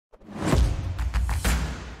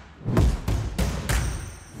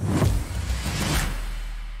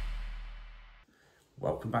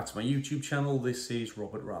Welcome back to my YouTube channel. This is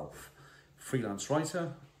Robert Ralph, freelance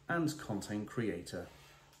writer and content creator.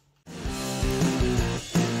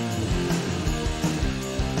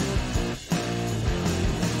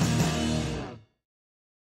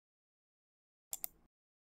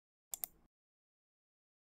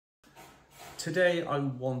 Today I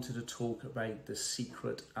wanted to talk about the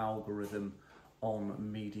secret algorithm on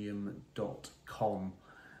medium.com.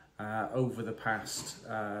 Over the past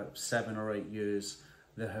 7 or 8 years,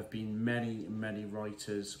 there have been many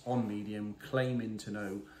writers on Medium claiming to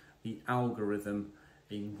know the algorithm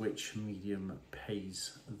in which Medium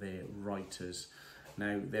pays their writers.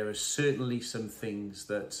 Now, there are certainly some things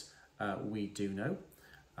that we do know.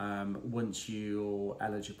 Once you're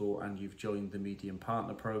eligible and you've joined the Medium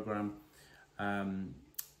Partner Program, and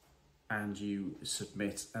you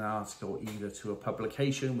submit an article either to a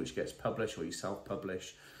publication which gets published or you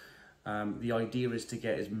self-publish, the idea is to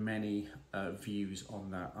get as many views on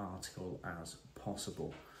that article as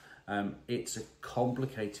possible. It's a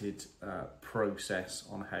complicated process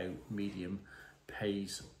on how Medium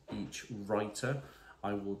pays each writer.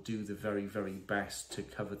 I will do the very best to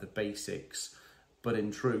cover the basics, but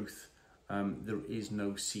in truth, there is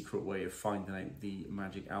no secret way of finding out the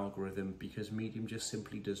magic algorithm because Medium just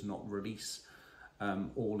simply does not release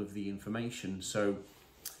all of the information. So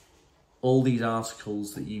all these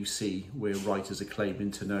articles that you see where writers are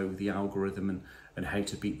claiming to know the algorithm and how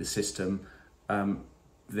to beat the system,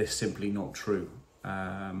 they're simply not true.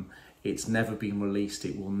 It's never been released,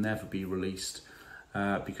 it will never be released,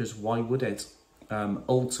 because why would it?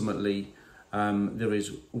 Ultimately, there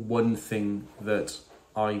is one thing that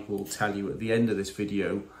I will tell you at the end of this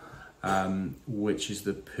video, which is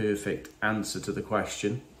the perfect answer to the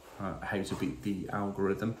question, how to beat the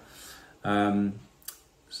algorithm.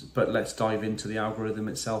 But let's dive into the algorithm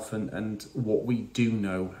itself and what we do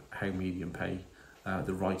know how Medium pay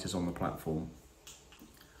the writers on the platform.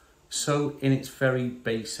 So in its very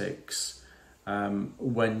basics,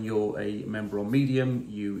 when you're a member on Medium,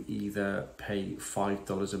 you either pay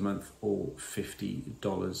 $5 a month or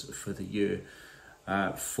 $50 for the year.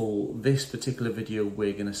 For this particular video,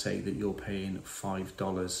 we're going to say that you're paying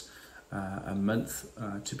 $5 a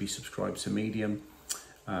month to be subscribed to Medium.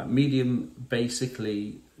 Medium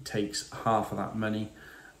basically takes half of that money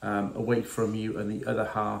away from you, and the other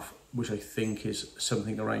half, which I think is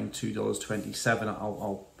something around $2.27,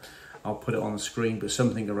 I'll put it on the screen, but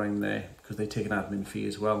something around there, because they take an admin fee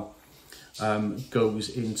as well, goes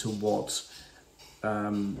into what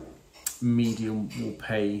Medium will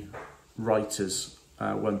pay writers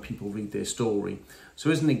when people read their story. So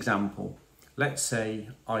as an example, let's say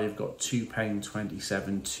I have got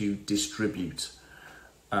 £2.27 to distribute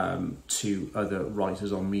to other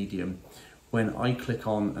writers on Medium. When I click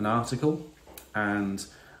on an article and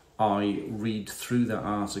I read through that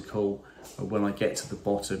article, when I get to the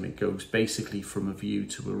bottom, it goes basically from a view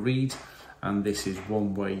to a read, and this is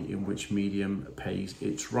one way in which Medium pays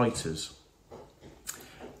its writers.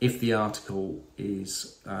 If the article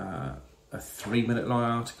is a 3-minute long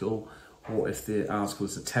article, or if the article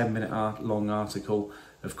is a 10-minute long article,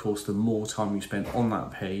 of course, the more time you spend on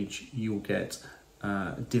that page, you'll get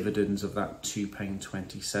dividends of that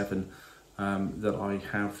 £2.27 that I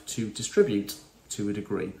have to distribute to a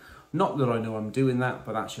degree. Not that I know I'm doing that,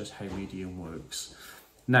 but that's just how Medium works.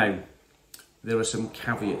 Now, there are some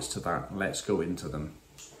caveats to that. Let's go into them.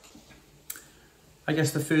 I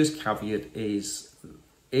guess the first caveat is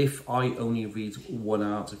if I only read one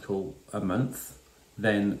article a month,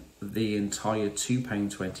 then the entire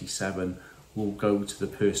 £2.27 will go to the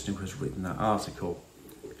person who has written that article.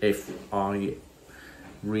 If I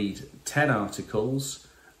read 10 articles,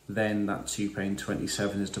 then that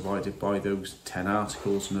 £2.27 is divided by those 10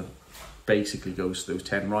 articles and it basically goes to those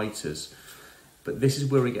 10 writers. But this is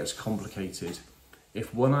where it gets complicated.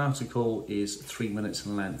 If one article is 3 minutes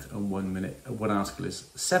in length and one article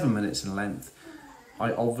is 7 minutes in length,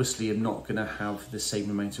 I obviously am not going to have the same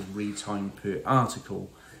amount of read time per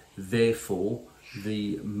article. Therefore,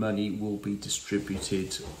 the money will be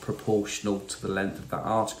distributed proportional to the length of that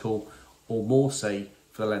article, or more say,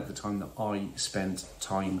 for the length of time that I spent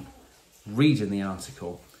time reading the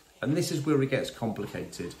article. And this is where it gets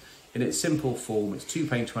complicated. In its simple form, it's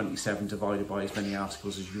 £2.27 divided by as many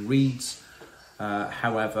articles as you read.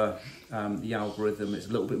 However, the algorithm is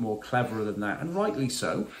a little bit more cleverer than that, and rightly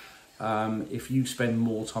so. If you spend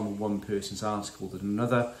more time on one person's article than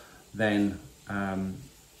another, then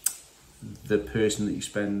the person that you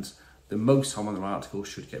spend the most time on their article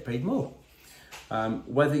should get paid more.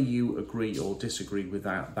 Whether you agree or disagree with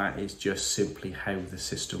that, that is just simply how the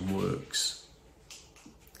system works.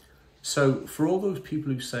 So for all those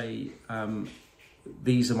people who say,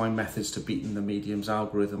 these are my methods to beating the Medium's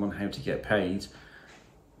algorithm on how to get paid.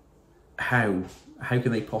 How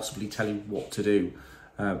can they possibly tell you what to do?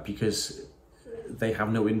 Because they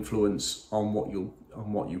have no influence on what you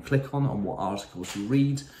click on what articles you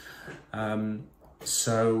read.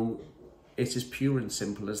 So it's as pure and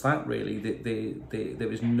simple as that, really.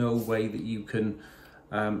 There is no way that you can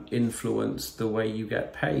influence the way you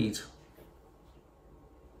get paid.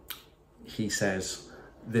 He says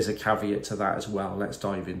there's a caveat to that as well. Let's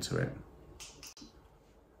dive into it.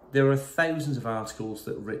 There are thousands of articles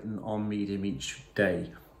that are written on Medium each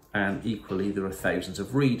day, and equally there are thousands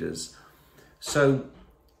of readers. So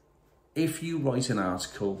if you write an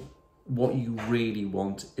article, what you really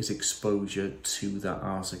want is exposure to that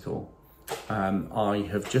article. I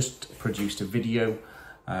have just produced a video,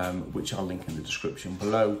 which I'll link in the description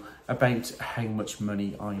below, about how much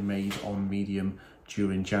money I made on Medium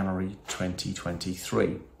during January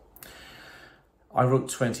 2023. I wrote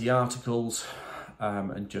 20 articles,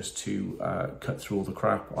 and just to cut through all the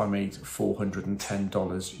crap, I made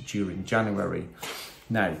 $410 during January.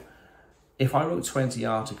 Now, if I wrote 20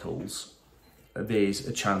 articles, there's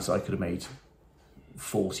a chance I could have made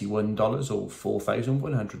 $41 or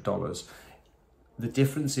 $4,100. The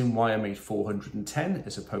difference in why I made 410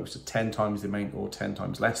 as opposed to 10 times the amount or 10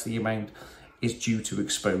 times less the amount is due to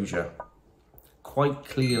exposure. Quite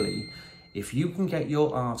clearly, if you can get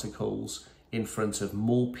your articles in front of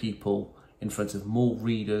more people, in front of more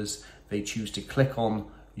readers, they choose to click on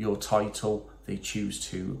your title, they choose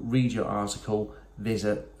to read your article, there's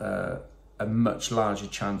a much larger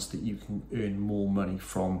chance that you can earn more money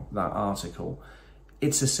from that article.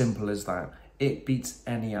 It's as simple as that. It beats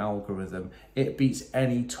any algorithm. It beats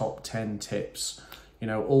any top 10 tips. You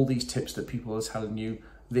know, all these tips that people are telling you,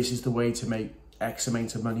 this is the way to make X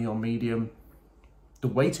amount of money on Medium. The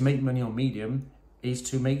way to make money on Medium is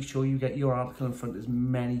to make sure you get your article in front of as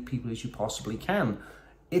many people as you possibly can.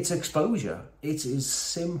 It's exposure. It's as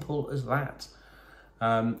simple as that.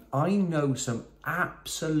 I know some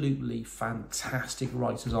absolutely fantastic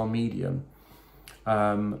writers on Medium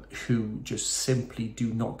who just simply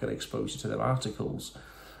do not get exposure to their articles.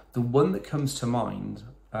 The one that comes to mind,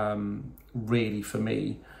 really for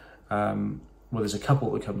me, well, there's a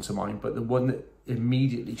couple that come to mind, but the one that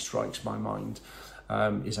immediately strikes my mind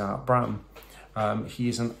is Art Brown. He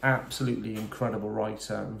is an absolutely incredible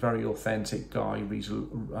writer, very authentic guy,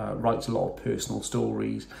 writes a lot of personal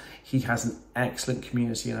stories. He has an excellent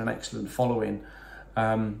community and an excellent following.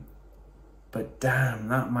 But damn,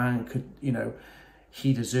 that man could, you know,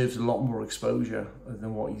 he deserves a lot more exposure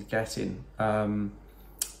than what he's getting.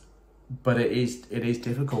 But it is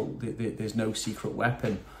difficult. There's no secret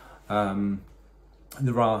weapon.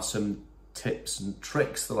 There are some tips and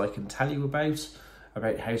tricks that I can tell you about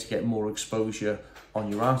how to get more exposure on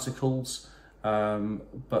your articles,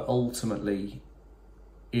 but ultimately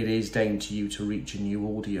it is down to you to reach a new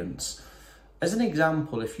audience. As an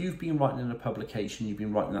example, if you've been writing in a publication, you've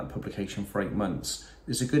been writing that publication for 8 months,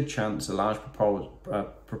 there's a good chance a large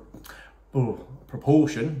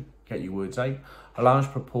proportion, get your words out, a large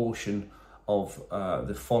proportion of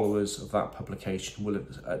the followers of that publication will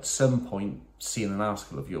at some point see an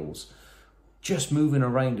article of yours. Just moving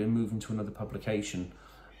around and moving to another publication,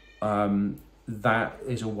 that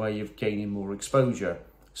is a way of gaining more exposure.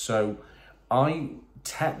 So I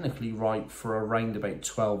technically write for around about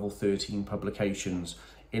 12 or 13 publications.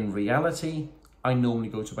 In reality, I normally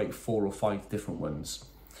go to about 4 or 5 different ones.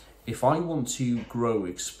 If I want to grow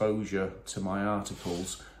exposure to my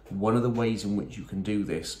articles, one of the ways in which you can do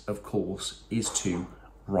this, of course, is to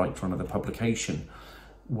write for another publication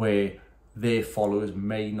where their followers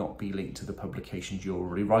may not be linked to the publications you're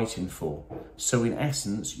already writing for. So in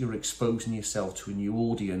essence, you're exposing yourself to a new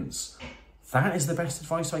audience. That is the best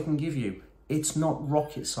advice I can give you. It's not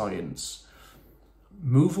rocket science.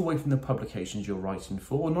 Move away from the publications you're writing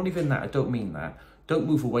for. Not even that, I don't mean that. Don't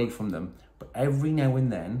move away from them. But every now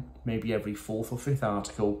and then, maybe every 4th or 5th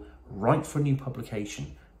article, write for a new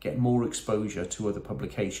publication. Get more exposure to other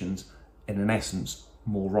publications. And in essence,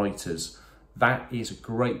 more writers. That is a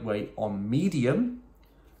great way on Medium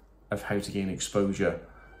of how to gain exposure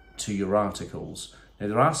to your articles. Now,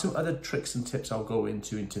 there are some other tricks and tips I'll go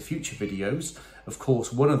into future videos. Of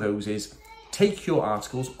course, one of those is take your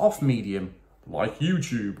articles off Medium, like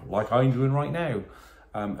YouTube, like I'm doing right now,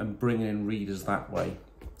 and bring in readers that way.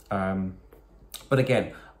 But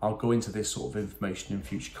again, I'll go into this sort of information in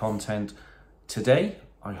future content. Today,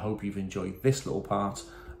 I hope you've enjoyed this little part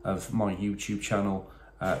of my YouTube channel.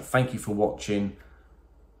 Thank you for watching,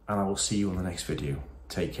 and I will see you on the next video.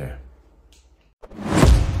 Take care.